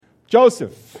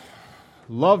Joseph,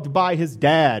 loved by his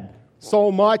dad so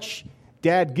much,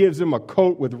 dad gives him a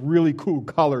coat with really cool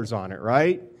colors on it,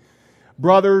 right?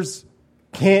 Brothers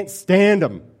can't stand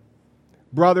him.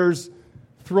 Brothers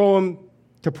throw him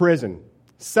to prison,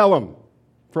 sell him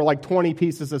for like 20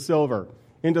 pieces of silver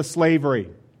into slavery.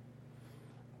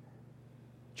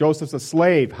 Joseph's a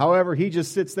slave. However, he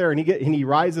just sits there and he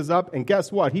rises up, and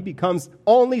guess what? He becomes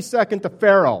only second to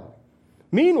Pharaoh.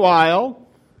 Meanwhile,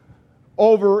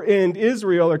 over in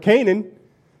Israel or Canaan,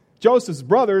 Joseph's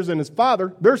brothers and his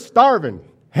father, they're starving.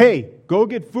 Hey, go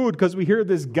get food because we hear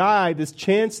this guy, this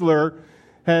chancellor,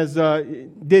 has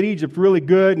did Egypt really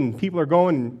good, and people are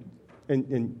going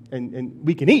and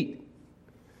we can eat.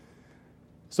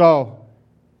 So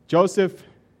Joseph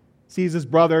sees his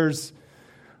brothers,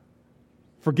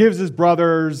 forgives his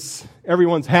brothers,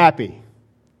 everyone's happy.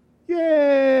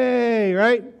 Yay,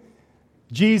 right?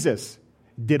 Jesus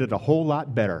did it a whole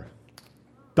lot better.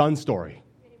 Done story.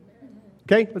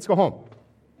 Okay, let's go home.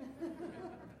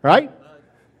 Right?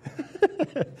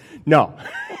 No.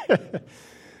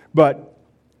 But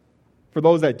for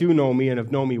those that do know me and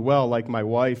have known me well, like my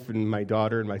wife and my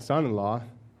daughter and my son-in-law,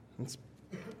 that's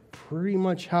pretty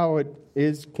much how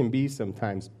it can be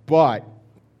sometimes. But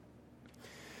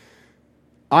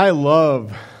I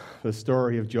love the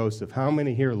story of Joseph. How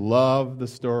many here love the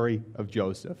story of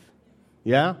Joseph?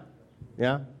 Yeah?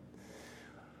 Yeah?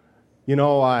 You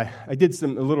know, I did a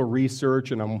little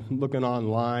research, and I'm looking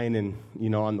online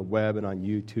and, on the web and on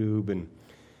YouTube,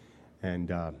 and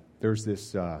there's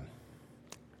this, I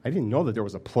didn't know that there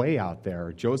was a play out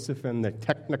there, Joseph and the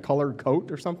Technicolor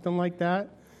coat or something like that.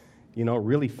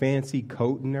 Really fancy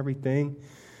coat and everything.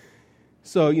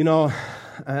 So,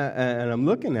 and I'm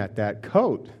looking at that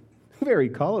coat, very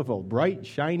colorful, bright,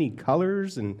 shiny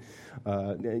colors, and,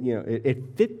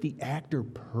 it fit the actor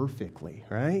perfectly,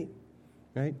 right?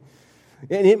 Right?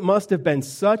 And it must have been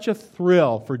such a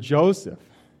thrill for Joseph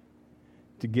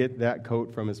to get that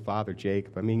coat from his father,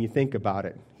 Jacob. I mean, you think about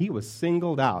it. He was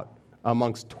singled out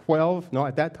amongst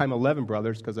 11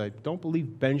 brothers, because I don't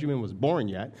believe Benjamin was born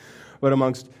yet, but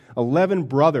amongst 11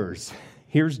 brothers,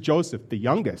 here's Joseph, the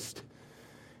youngest.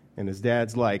 And his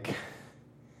dad's like,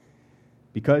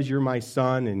 because you're my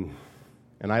son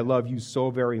and I love you so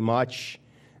very much,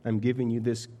 I'm giving you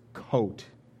this coat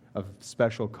of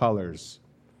special colors.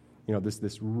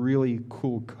 This really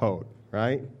cool coat,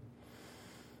 right?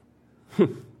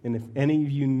 And if any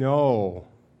of you know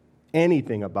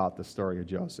anything about the story of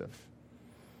Joseph,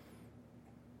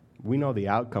 we know the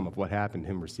outcome of what happened to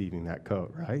him receiving that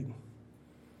coat, right?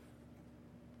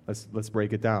 Let's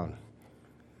break it down.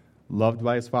 Loved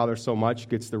by his father so much,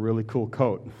 gets the really cool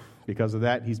coat. Because of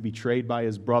that, he's betrayed by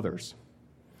his brothers.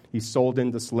 He's sold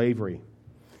into slavery.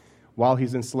 While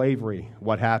he's in slavery,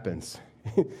 what happens?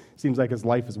 Seems like his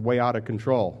life is way out of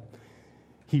control.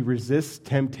 He resists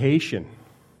temptation.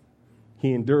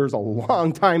 He endures a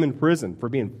long time in prison for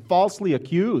being falsely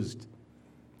accused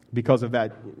because of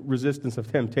that resistance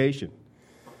of temptation.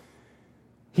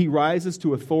 He rises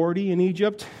to authority in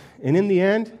Egypt, and in the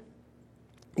end,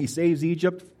 he saves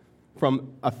Egypt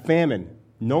from a famine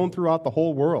known throughout the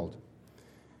whole world.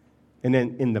 And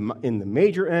then in the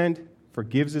major end,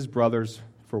 forgives his brothers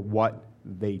for what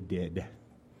they did.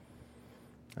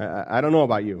 I don't know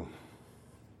about you,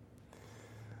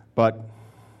 but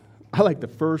I like the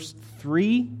first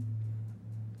three.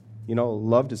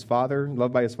 Loved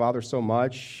by his father so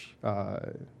much.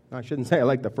 I shouldn't say I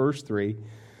like the first three,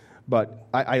 but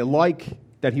I like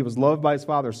that he was loved by his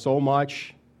father so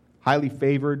much, highly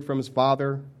favored from his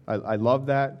father. I love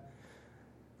that.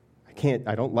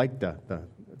 I don't like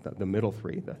the middle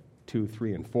three, the 2,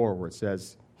 3, and 4, where it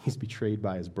says he's betrayed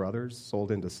by his brothers,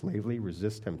 sold into slavery,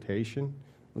 resists temptation.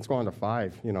 Let's go on to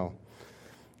 5,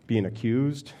 being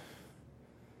accused.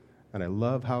 And I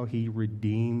love how he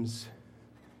redeems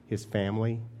his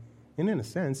family, and in a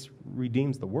sense,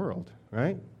 redeems the world,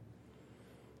 right?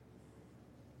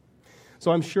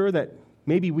 So I'm sure that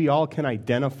maybe we all can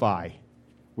identify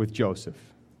with Joseph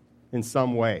in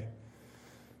some way.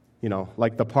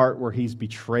 Like the part where he's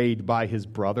betrayed by his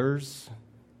brothers.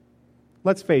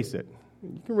 Let's face it.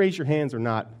 You can raise your hands or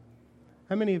not.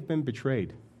 How many have been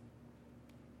betrayed?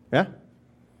 Yeah?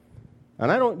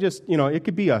 And I don't just, it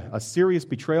could be a serious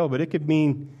betrayal, but it could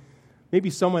mean maybe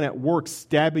someone at work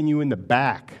stabbing you in the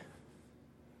back.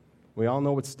 We all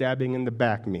know what stabbing in the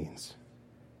back means.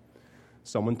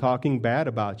 Someone talking bad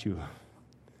about you.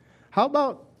 How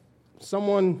about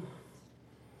someone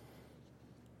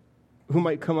who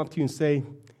might come up to you and say,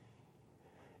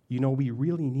 we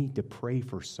really need to pray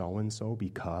for so-and-so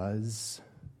because...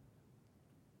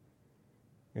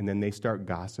 And then they start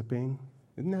gossiping.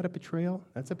 Isn't that a betrayal?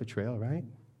 That's a betrayal, right?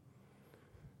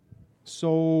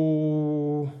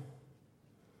 So,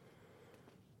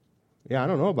 yeah, I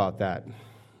don't know about that.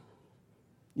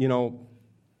 You know,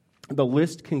 the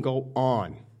list can go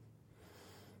on.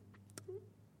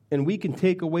 And we can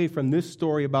take away from this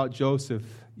story about Joseph,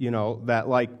 you know, that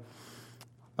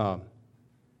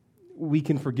we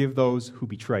can forgive those who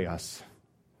betray us.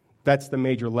 That's the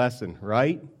major lesson,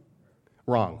 right?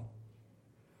 Wrong.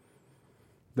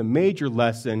 The major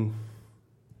lesson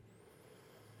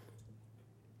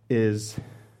is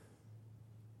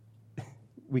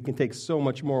we can take so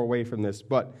much more away from this,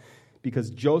 but because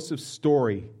Joseph's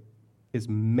story is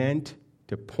meant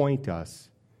to point us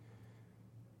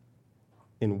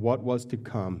in what was to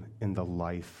come in the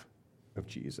life of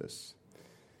Jesus.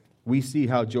 We see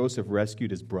how Joseph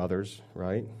rescued his brothers,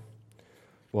 right?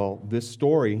 Well, this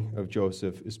story of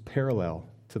Joseph is parallel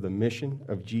to the mission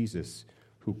of Jesus,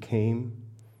 who came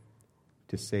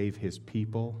to save his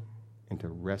people and to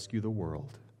rescue the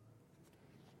world.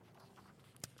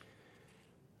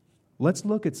 Let's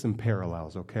look at some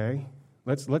parallels, okay?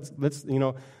 Let's you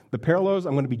know, the parallels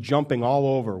I'm going to be jumping all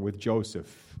over with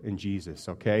Joseph and Jesus,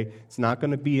 okay? It's not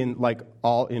going to be in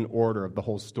all in order of the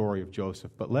whole story of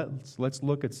Joseph, but let's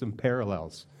look at some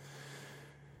parallels.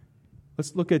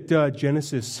 Let's look at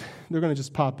Genesis. They're going to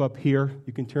just pop up here.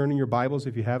 You can turn in your Bibles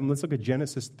if you have them. Let's look at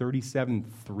Genesis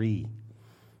 37:3.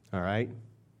 All right?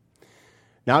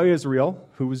 Now Israel,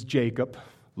 who was Jacob,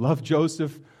 loved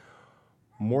Joseph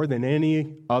more than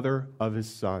any other of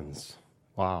his sons.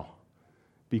 Wow.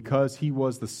 Because he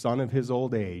was the son of his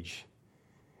old age,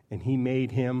 and he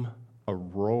made him a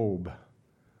robe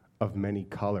of many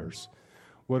colors.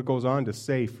 What it goes on to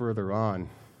say further on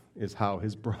is how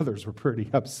his brothers were pretty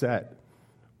upset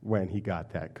when he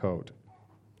got that coat.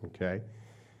 Okay?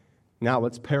 Now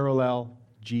let's parallel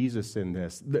Jesus in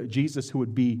this. Jesus who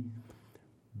would be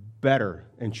better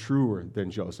and truer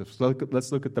than Joseph. So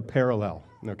let's look at the parallel.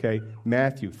 Okay?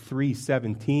 Matthew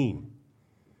 3:17.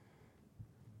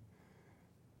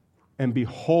 And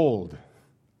behold,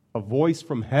 a voice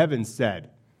from heaven said,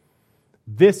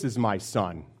 "This is my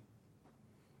son,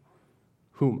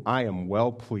 whom I am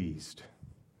well pleased."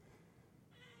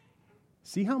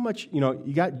 See how much,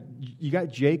 you got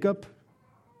Jacob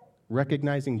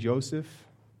recognizing Joseph.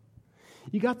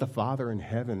 You got the Father in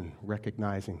heaven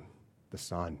recognizing the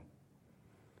Son.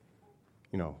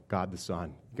 God the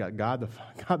Son. You got God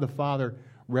the Father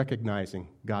recognizing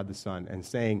God the Son and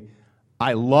saying,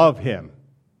 "I love him.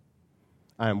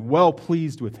 I am well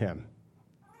pleased with him."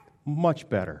 Much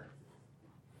better.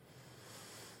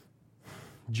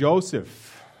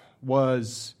 Joseph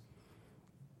was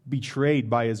betrayed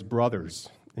by his brothers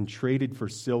and traded for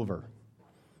silver.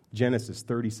 Genesis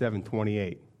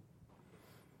 37:28.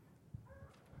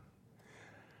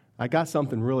 I got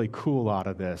something really cool out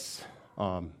of this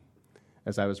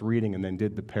as I was reading and then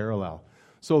did the parallel.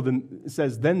 So it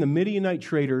says, then the Midianite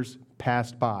traders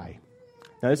passed by.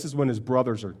 Now this is when his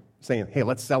brothers are saying, hey,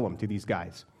 let's sell him to these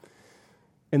guys.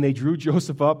 And they drew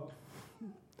Joseph up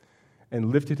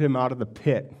and lifted him out of the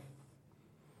pit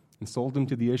and sold him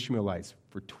to the Ishmaelites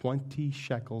for 20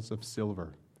 shekels of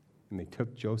silver. And they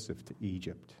took Joseph to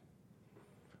Egypt.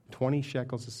 20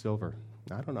 shekels of silver.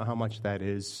 Now, I don't know how much that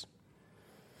is.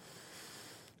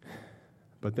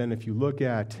 But then if you look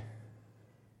at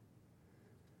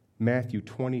Matthew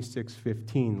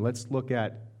 26:15, let's look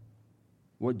at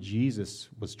what Jesus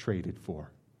was traded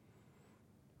for.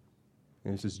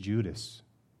 And this is Judas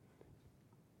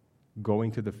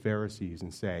going to the Pharisees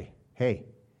and say, hey,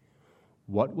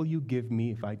 what will you give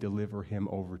me if I deliver him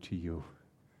over to you?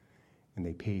 And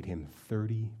they paid him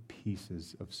 30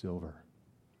 pieces of silver.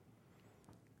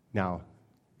 Now,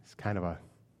 it's kind of a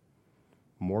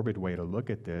morbid way to look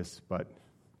at this, but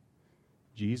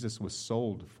Jesus was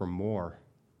sold for more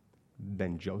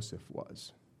than Joseph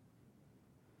was.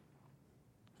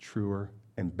 Truer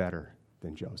and better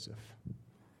than Joseph.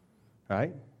 All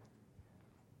right?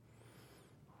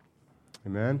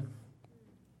 Amen?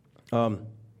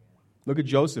 Look at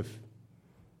Joseph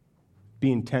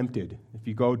being tempted. If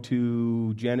you go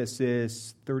to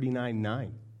Genesis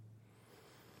 39:9,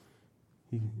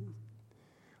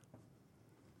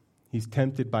 he's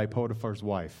tempted by Potiphar's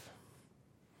wife.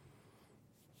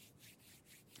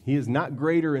 He is not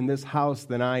greater in this house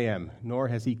than I am, nor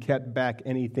has he kept back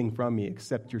anything from me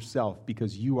except yourself,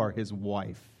 because you are his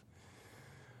wife.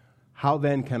 How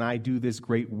then can I do this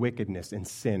great wickedness and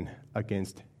sin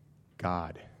against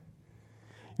God?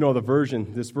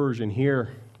 This version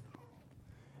here,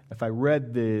 if I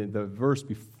read the verse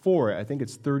before it, I think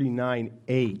it's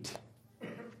 39:8.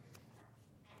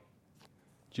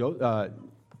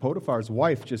 Potiphar's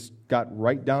wife just got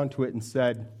right down to it and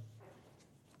said,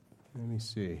 let me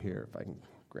see here if I can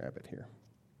grab it here.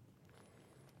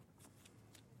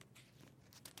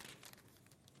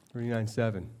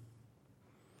 39:7.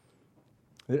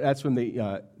 That's from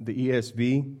the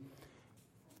ESV.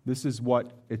 This is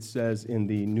what it says in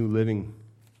the New Living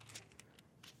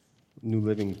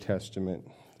Testament.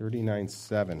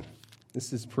 39:7.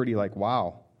 This is pretty like,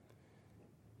 wow.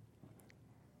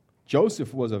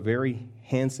 Joseph was a very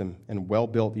handsome and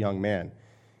well-built young man,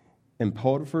 and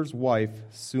Potiphar's wife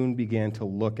soon began to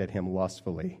look at him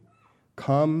lustfully.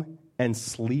 "Come and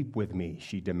sleep with me,"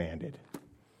 she demanded.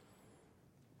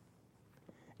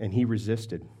 And he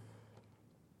resisted.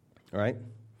 All right?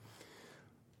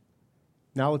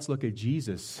 Now let's look at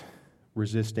Jesus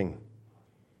resisting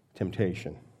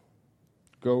temptation.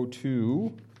 Go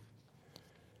to,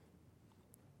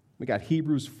 we got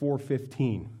Hebrews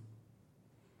 4:15.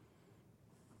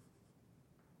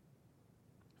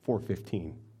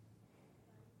 4:15.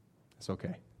 It's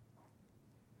okay.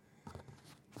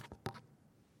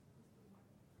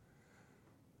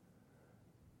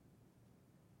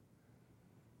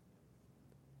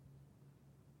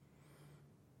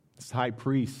 This high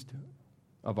priest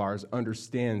of ours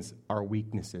understands our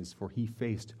weaknesses, for he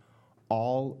faced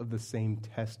all of the same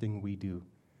testing we do,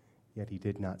 yet he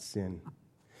did not sin.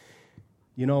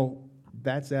 You know,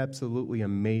 that's absolutely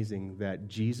amazing that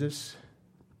Jesus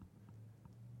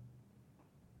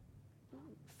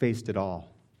faced it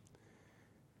all.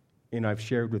 And I've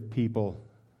shared with people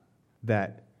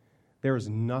that there is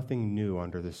nothing new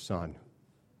under the sun,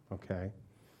 okay?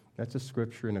 That's a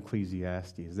scripture in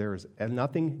Ecclesiastes. There is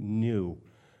nothing new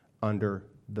under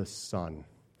the sun.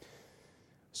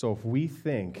 So if we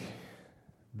think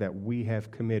that we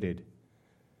have committed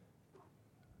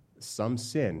some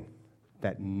sin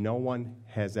that no one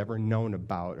has ever known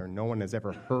about or no one has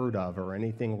ever heard of or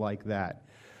anything like that,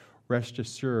 rest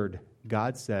assured,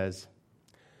 God says,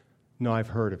 no, I've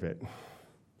heard of it.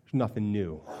 There's nothing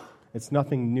new. It's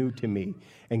nothing new to me.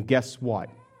 And guess what?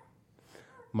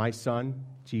 My son,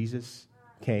 Jesus,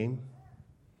 came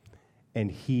and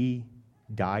he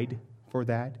died for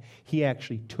that. He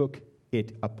actually took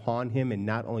it upon him and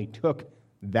not only took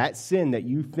that sin that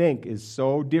you think is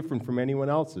so different from anyone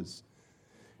else's,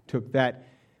 took that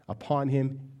upon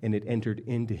him and it entered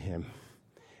into him.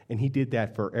 And he did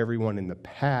that for everyone in the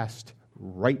past,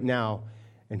 right now,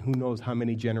 and who knows how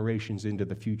many generations into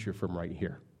the future from right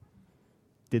here.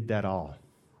 Did that all.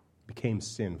 Became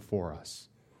sin for us.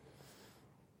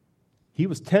 He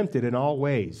was tempted in all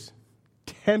ways,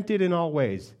 yet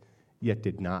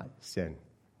did not sin.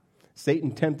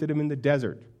 Satan tempted him in the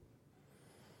desert.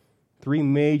 3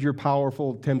 major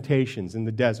powerful temptations in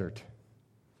the desert,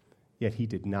 yet he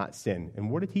did not sin. And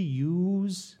what did he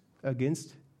use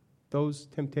against those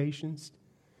temptations?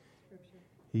 Scripture.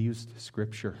 He used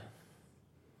Scripture.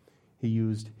 He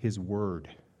used his word.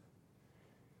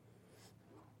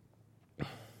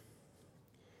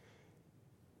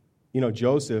 You know,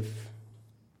 Joseph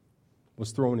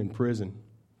was thrown in prison,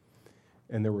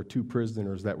 and there were 2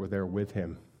 prisoners that were there with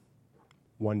him.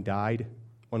 One died,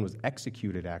 one was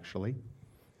executed, actually,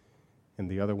 and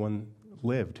the other one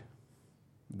lived.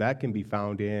 That can be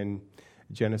found in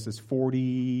Genesis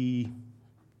 42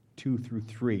 through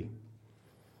 3,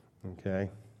 okay,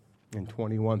 and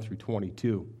 21 through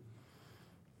 22.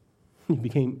 He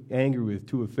became angry with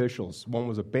 2 officials. One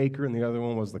was a baker, and the other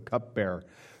one was the cupbearer.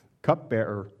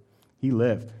 Cupbearer, he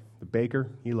lived. The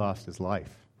baker, he lost his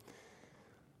life.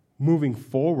 Moving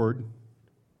forward,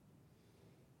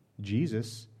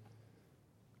 Jesus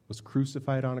was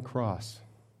crucified on a cross.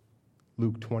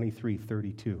 Luke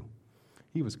 23:32.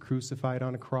 He was crucified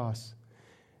on a cross,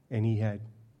 and he had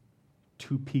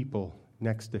 2 people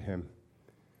next to him.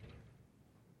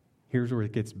 Here's where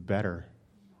it gets better.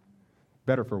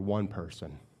 Better for one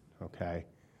person, okay?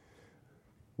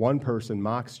 One person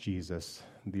mocks Jesus.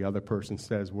 The other person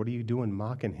says, "What are you doing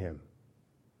mocking him?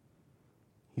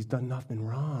 He's done nothing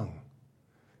wrong."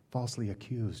 Falsely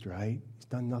accused, right? He's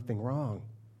done nothing wrong.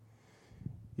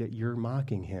 Yet you're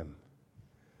mocking him.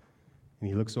 And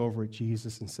he looks over at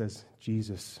Jesus and says,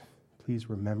 "Jesus, please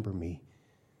remember me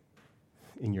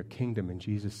in your kingdom." And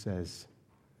Jesus says,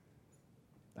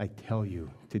 "I tell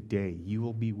you, today you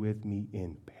will be with me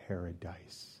in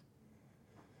paradise."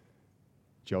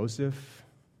 Joseph,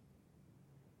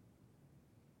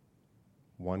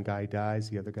 one guy dies,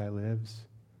 the other guy lives.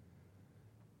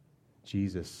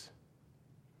 Jesus,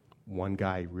 one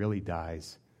guy really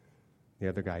dies, the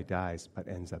other guy dies, but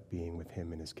ends up being with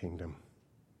him in his kingdom.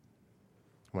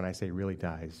 When I say really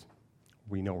dies,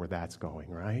 we know where that's going,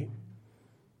 right?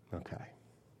 Okay.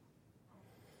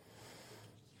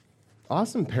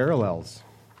 Awesome parallels.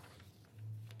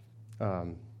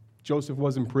 Joseph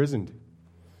was imprisoned.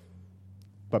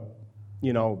 But,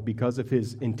 because of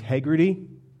his integrity,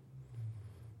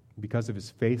 because of his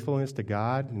faithfulness to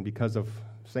God, and because of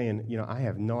saying, I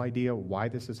have no idea why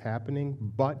this is happening,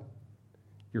 but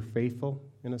you're faithful,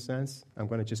 in a sense. I'm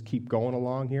going to just keep going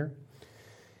along here.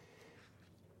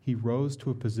 He rose to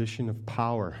a position of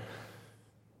power,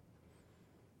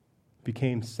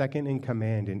 became second in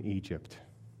command in Egypt,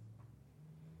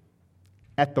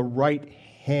 at the right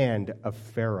hand of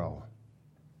Pharaoh.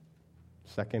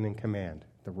 Second in command,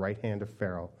 the right hand of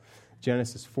Pharaoh.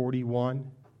 Genesis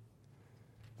 41,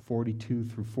 42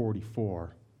 through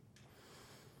 44.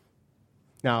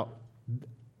 Now,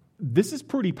 this is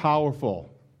pretty powerful.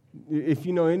 If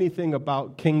you know anything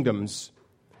about kingdoms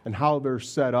and how they're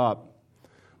set up,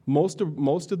 most of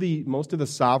the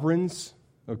sovereigns,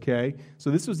 okay, so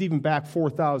this was even back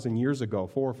 4,000 years ago,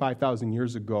 4,000 or 5,000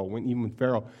 years ago, when even with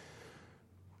Pharaoh.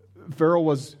 Pharaoh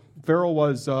was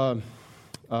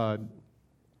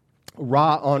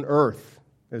Ra on earth,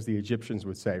 as the Egyptians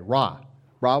would say. Ra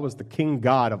was the king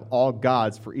god of all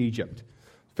gods for Egypt.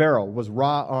 Pharaoh was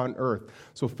Ra on earth.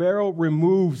 So Pharaoh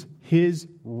removes his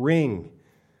ring.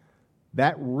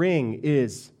 That ring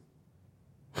is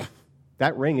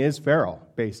Pharaoh,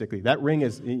 basically. That ring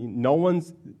is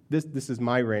this is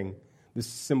my ring. This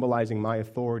is symbolizing my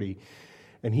authority.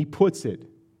 And he puts it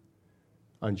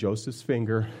on Joseph's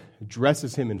finger,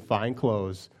 dresses him in fine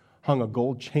clothes, hung a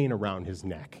gold chain around his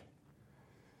neck,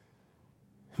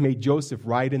 made Joseph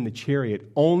ride in the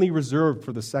chariot only reserved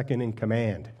for the second in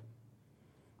command.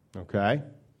 Okay?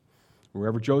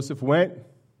 Wherever Joseph went,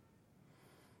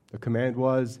 the command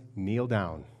was, kneel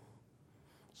down.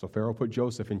 So Pharaoh put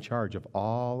Joseph in charge of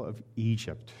all of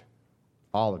Egypt.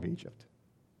 All of Egypt.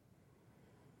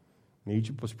 And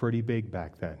Egypt was pretty big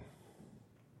back then.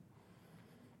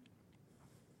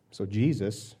 So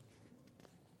Jesus,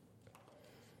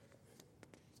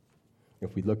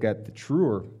 if we look at the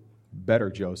truer, better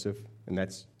Joseph, and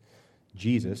that's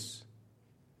Jesus,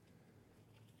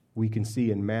 we can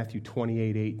see in Matthew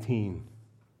 28:18.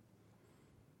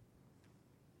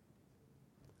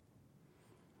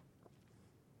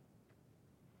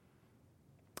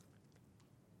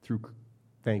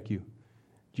 Thank you.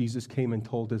 Jesus came and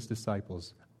told his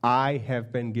disciples, I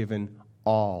have been given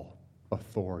all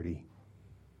authority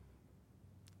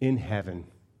in heaven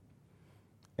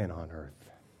and on earth.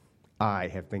 I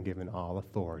have been given all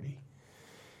authority.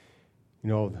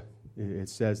 It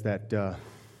says that,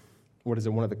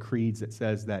 one of the creeds that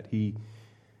says that he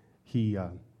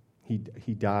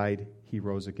died, he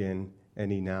rose again,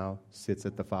 and he now sits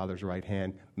at the Father's right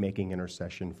hand, making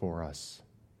intercession for us.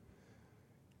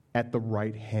 At the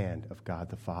right hand of God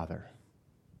the Father.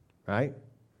 Right?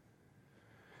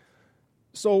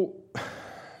 So,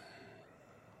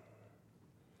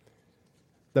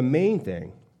 the main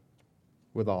thing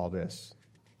with all this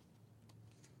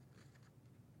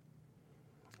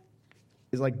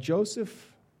is like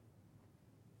Joseph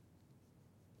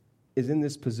is in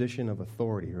this position of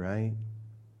authority, right?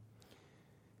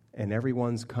 And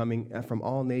everyone's coming from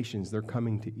all nations, they're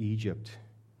coming to Egypt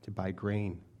to buy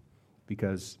grain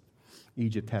because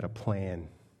Egypt had a plan.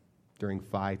 During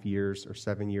 5 years or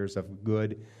 7 years of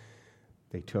good,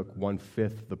 they took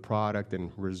 1/5 the product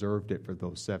and reserved it for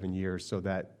those 7 years so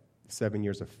that 7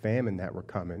 years of famine that were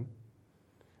coming,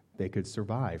 they could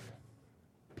survive.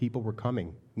 People were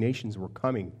coming. Nations were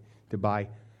coming to buy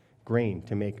grain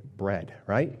to make bread,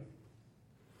 right?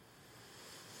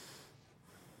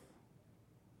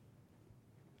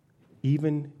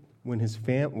 Even when his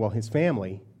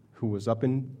family, who was up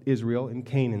in Israel in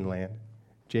Canaan land,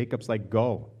 Jacob's like,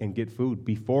 go and get food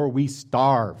before we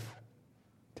starve.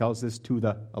 Tells this to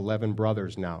the 11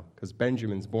 brothers now, because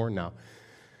Benjamin's born now.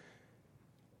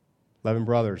 11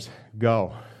 brothers,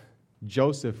 go.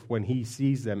 Joseph, when he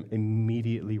sees them,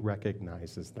 immediately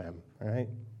recognizes them, right?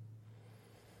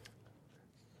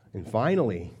 And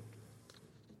finally,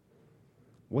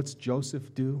 what's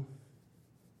Joseph do?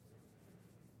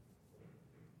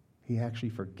 He actually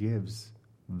forgives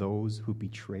those who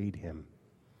betrayed him.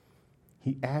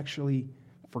 He actually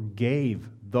forgave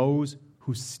those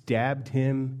who stabbed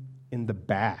him in the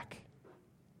back.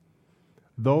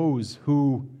 Those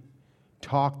who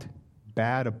talked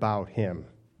bad about him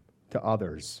to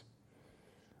others.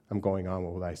 I'm going on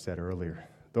with what I said earlier.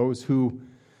 Those who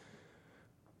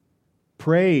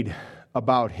prayed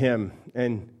about him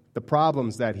and the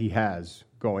problems that he has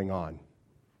going on.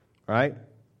 Right?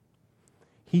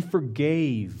 He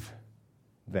forgave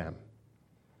them.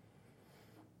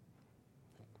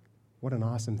 What an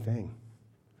awesome thing.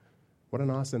 What an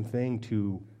awesome thing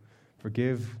to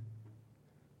forgive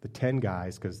the 10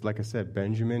 guys, because like I said,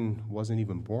 Benjamin wasn't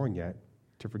even born yet,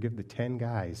 to forgive the 10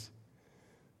 guys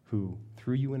who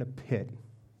threw you in a pit,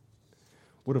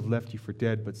 would have left you for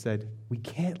dead, but said, we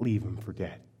can't leave him for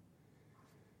dead.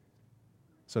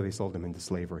 So they sold him into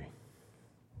slavery.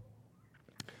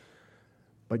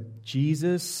 But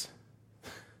Jesus,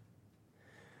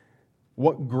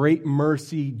 what great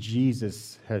mercy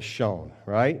Jesus has shown,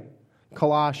 right?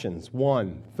 Colossians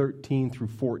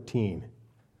 1:13-14.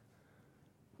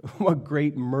 What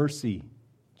great mercy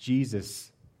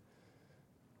Jesus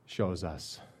shows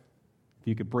us. If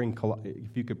you could bring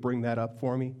that up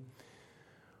for me.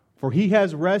 For he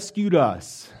has rescued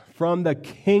us from the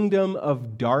kingdom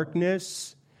of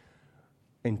darkness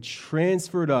and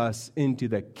transferred us into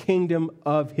the kingdom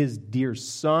of his dear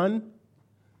Son,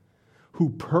 who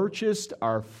purchased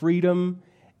our freedom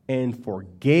and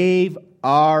forgave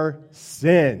our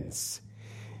sins.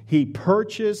 He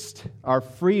purchased our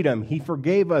freedom. He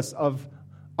forgave us of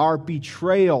our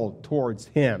betrayal towards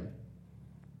him.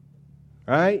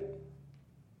 Right?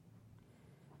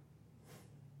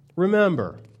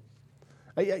 Remember,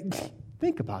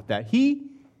 think about that. He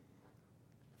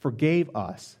forgave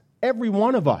us. Every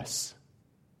one of us.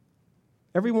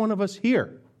 Every one of us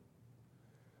here.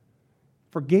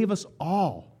 Forgave us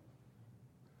all.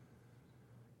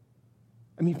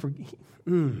 I mean,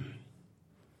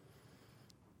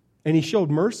 and he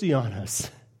showed mercy on us.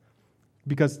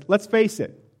 Because, let's face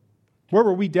it, where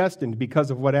were we destined because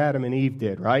of what Adam and Eve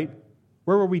did, right?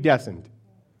 Where were we destined?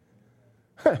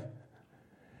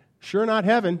 Sure not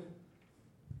heaven.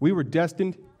 We were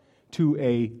destined to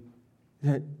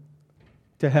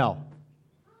hell.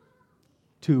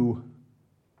 To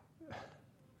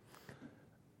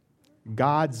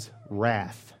God's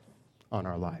wrath on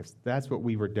our lives. That's what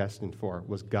we were destined for,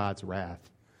 was God's wrath.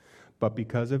 But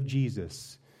because of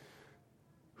Jesus,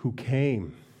 who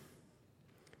came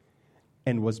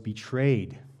and was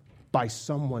betrayed by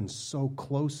someone so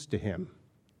close to him,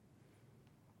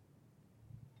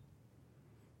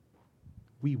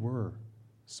 we were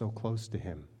so close to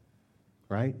him,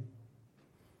 right?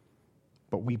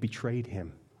 But we betrayed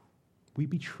him. We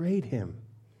betrayed him.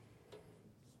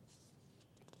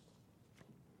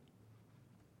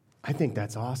 I think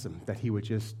that's awesome that he would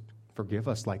just forgive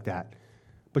us like that.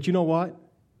 But you know what?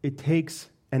 It takes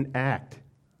an act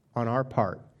on our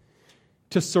part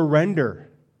to surrender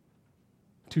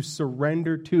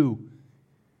to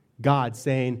God,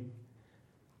 saying,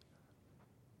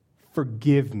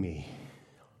 forgive me.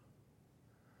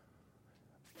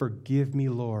 Forgive me,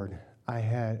 Lord. I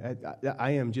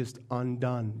am just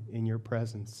undone in your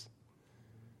presence.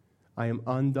 I am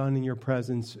undone in your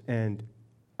presence, and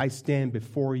I stand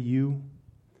before you,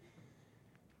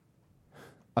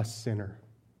 a sinner.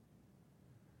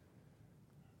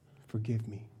 Forgive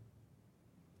me.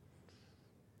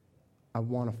 I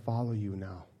want to follow you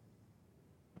now.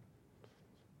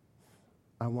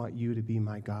 I want you to be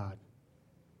my God.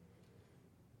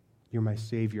 You're my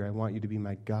Savior. I want you to be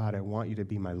my God. I want you to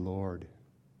be my Lord.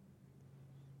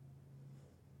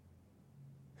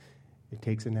 It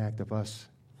takes an act of us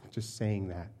just saying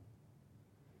that.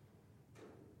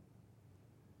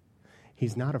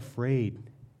 He's not afraid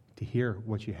to hear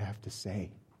what you have to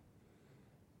say.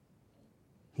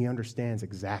 He understands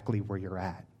exactly where you're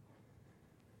at.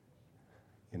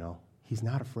 You know, he's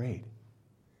not afraid.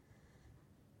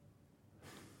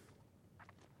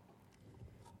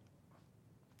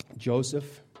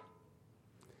 Joseph,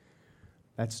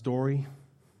 that story,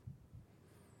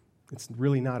 it's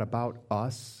really not about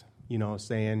us, you know,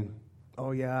 saying,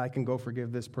 oh yeah, I can go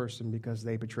forgive this person because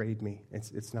they betrayed me.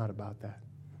 It's not about that.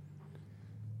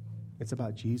 It's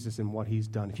about Jesus and what he's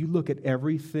done. If you look at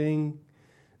everything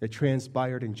that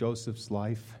transpired in Joseph's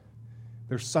life,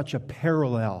 there's such a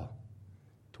parallel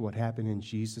to what happened in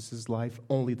Jesus' life,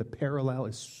 only the parallel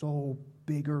is so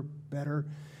bigger, better,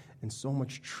 and so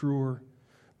much truer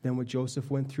than what Joseph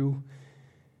went through.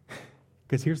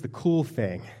 Because here's the cool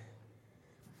thing,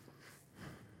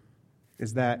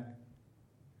 is that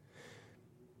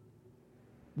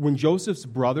when Joseph's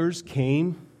brothers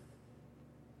came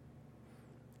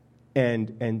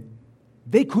and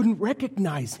they couldn't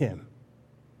recognize him.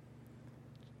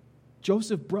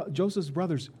 Joseph's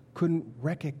brothers couldn't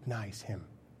recognize him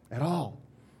at all.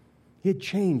 He had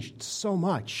changed so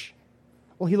much.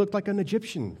 Well, he looked like an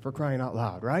Egyptian, for crying out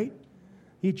loud, right?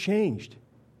 He had changed.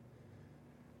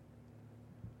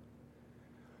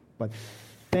 But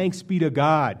thanks be to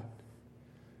God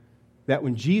that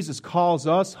when Jesus calls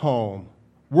us home,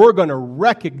 we're going to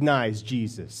recognize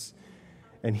Jesus.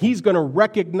 And he's going to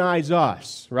recognize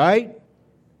us, right?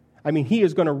 I mean, he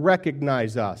is going to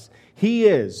recognize us. He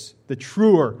is the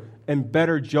truer and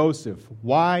better Joseph.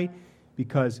 Why?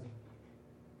 Because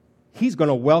he's going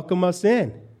to welcome us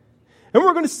in. And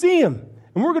we're going to see him.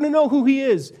 And we're going to know who he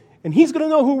is. And he's going to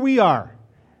know who we are.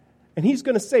 And he's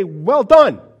going to say, well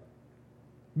done,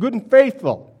 good and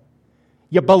faithful.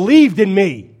 You believed in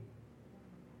me.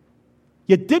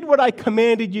 You did what I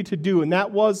commanded you to do. And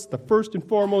that was the first and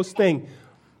foremost thing.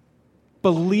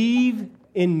 Believe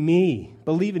in me.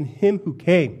 Believe in him who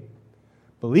came.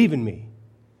 Believe in me.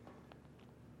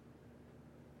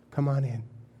 Come on in.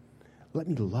 Let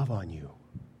me love on you.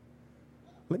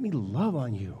 Let me love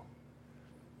on you.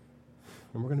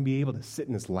 And we're going to be able to sit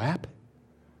in his lap.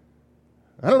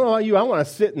 I don't know about you. I want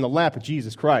to sit in the lap of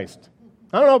Jesus Christ.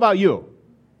 I don't know about you.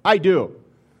 I do.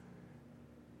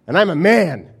 And I'm a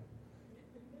man.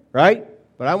 Right?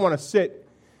 But I want to sit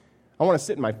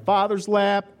in my Father's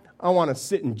lap. I want to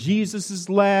sit in Jesus'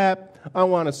 lap. I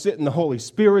want to sit in the Holy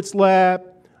Spirit's lap.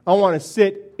 I want to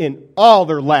sit in all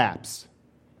their laps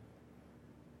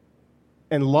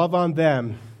and love on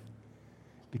them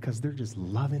because they're just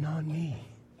loving on me.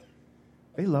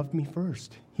 They loved me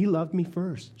first. He loved me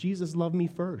first. Jesus loved me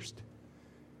first.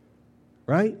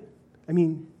 Right? I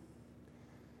mean,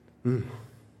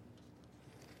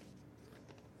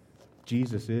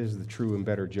 Jesus is the true and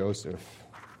better Joseph.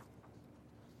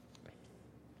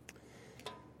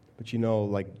 But you know,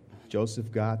 like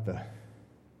Joseph got the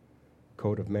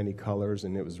coat of many colors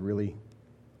and it was really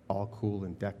all cool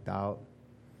and decked out.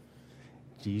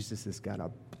 Jesus has got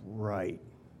a bright,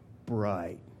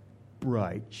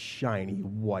 shiny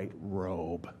white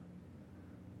robe.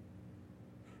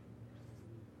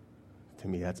 To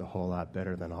me, that's a whole lot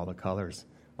better than all the colors.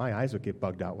 My eyes would get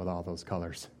bugged out with all those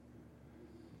colors.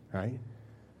 Right?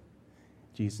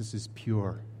 Jesus is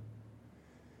pure.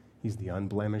 He's the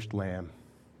unblemished lamb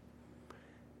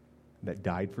that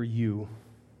died for you,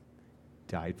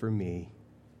 died for me,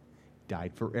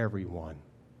 died for everyone.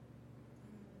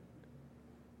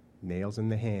 Nails in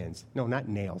the hands. No, not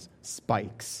nails.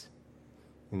 Spikes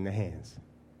in the hands.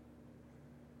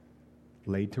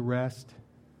 Laid to rest.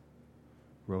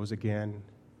 Rose again.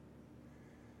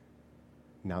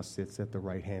 Now sits at the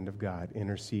right hand of God,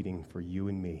 interceding for you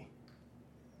and me.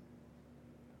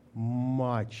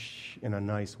 Much in a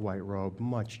nice white robe,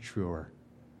 much truer,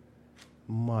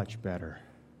 much better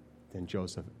than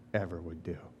Joseph ever would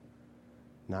do.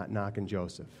 Not knocking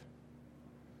Joseph,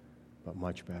 but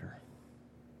much better.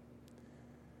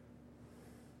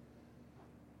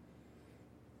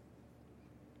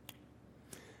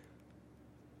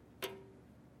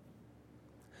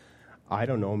 I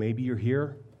don't know, maybe you're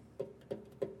here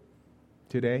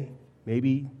today.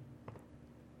 Maybe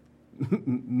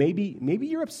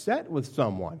you're upset with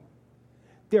someone.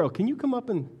 Daryl, can you come up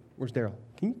and, where's Daryl?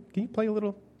 Can you play a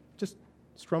little, just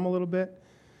strum a little bit?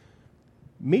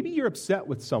 Maybe you're upset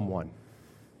with someone.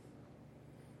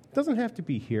 It doesn't have to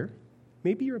be here.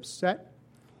 Maybe you're upset.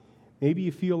 Maybe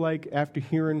you feel like after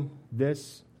hearing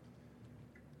this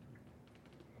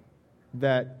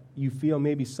that you feel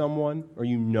maybe someone, or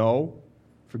you know,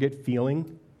 forget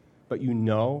feeling, but you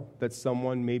know that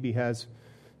someone maybe has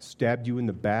stabbed you in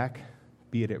the back,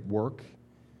 be it at work,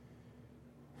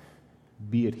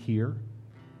 be it here.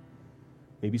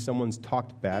 Maybe someone's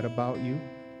talked bad about you.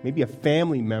 Maybe a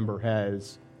family member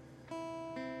has,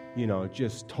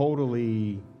 just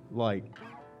totally,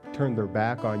 turned their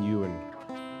back on you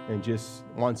and just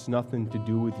wants nothing to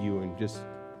do with you and just,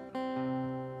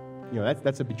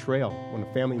 that's a betrayal when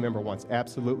a family member wants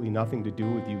absolutely nothing to do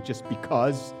with you just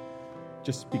because,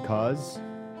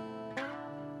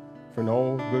 for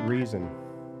no good reason,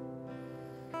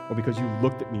 or because you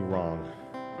looked at me wrong,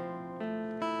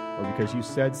 or because you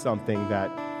said something that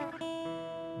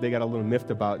they got a little miffed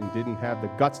about and didn't have the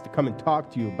guts to come and talk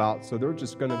to you about, so they're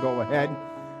just going to go ahead.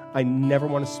 I never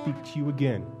want to speak to you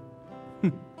again.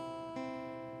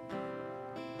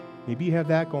 Maybe you have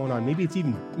that going on. Maybe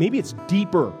it's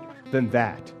deeper than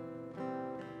that.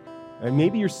 And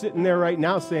maybe you're sitting there right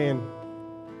now saying,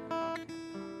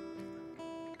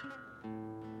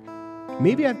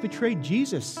 maybe I've betrayed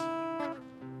Jesus.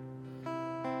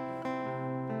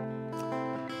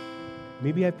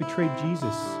 Maybe I've betrayed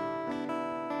Jesus.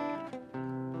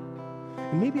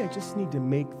 And maybe I just need to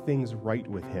make things right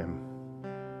with him.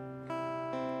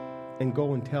 And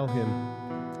go and tell him,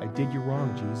 I did you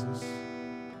wrong, Jesus.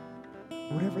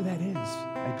 Whatever that is.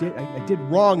 I did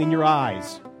wrong in your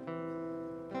eyes.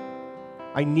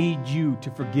 I need you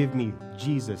to forgive me,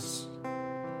 Jesus.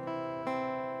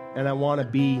 And I want to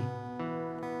be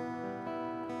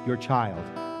your child.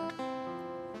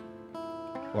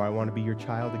 Or I want to be your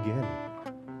child again.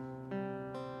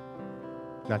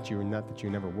 Not that you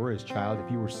never were his child. If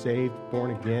you were saved,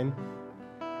 born again,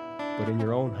 but in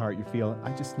your own heart you feel,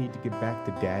 I just need to get back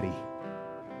to Daddy.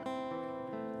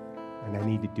 And I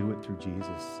need to do it through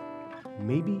Jesus.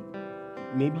 Maybe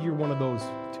maybe you're one of those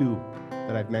two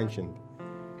that I've mentioned.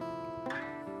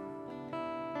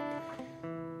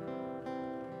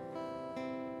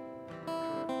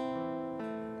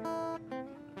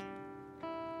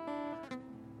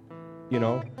 You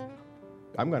know,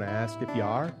 I'm going to ask if you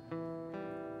are.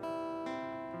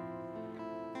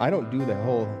 I don't do the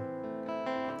whole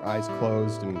eyes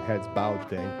closed and heads bowed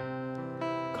thing.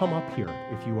 Come up here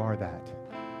if you are that.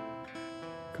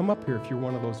 Come up here if you're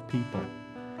one of those people.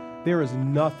 There is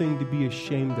nothing to be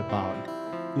ashamed about.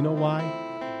 You know why?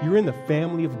 You're in the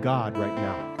family of God right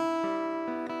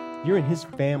now. You're in His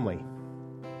family.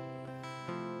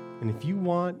 And if you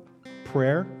want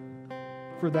prayer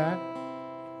for that,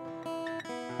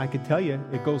 I could tell you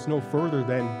it goes no further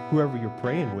than whoever you're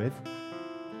praying with.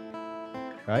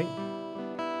 Right?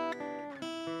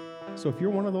 So if you're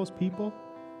one of those people,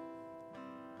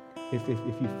 if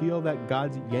you feel that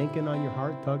God's yanking on your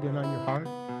heart, tugging on your heart,